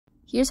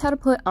Here's how to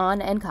put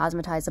on and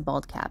cosmetize a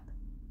bald cap.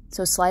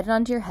 So slide it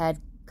onto your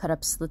head, cut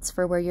up slits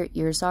for where your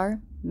ears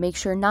are, make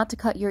sure not to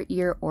cut your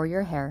ear or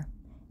your hair,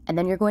 and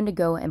then you're going to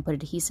go and put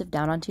adhesive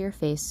down onto your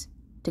face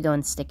to go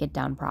and stick it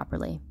down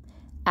properly.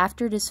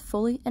 After it is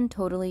fully and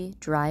totally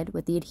dried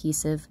with the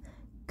adhesive,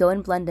 go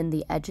and blend in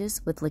the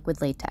edges with liquid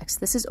latex.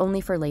 This is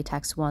only for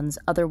latex ones,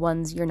 other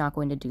ones you're not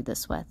going to do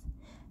this with.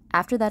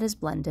 After that is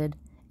blended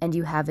and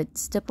you have it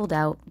stippled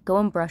out, go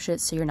and brush it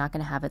so you're not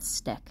going to have it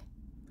stick.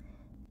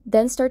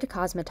 Then start to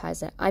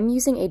cosmetize it. I'm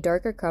using a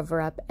darker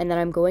cover-up and then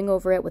I'm going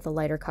over it with a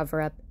lighter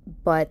cover-up,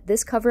 but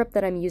this cover-up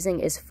that I'm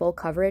using is full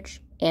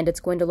coverage and it's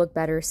going to look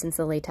better since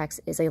the latex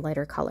is a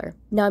lighter color.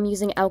 Now I'm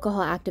using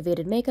alcohol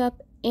activated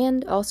makeup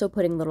and also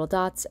putting little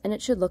dots, and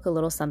it should look a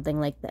little something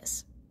like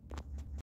this.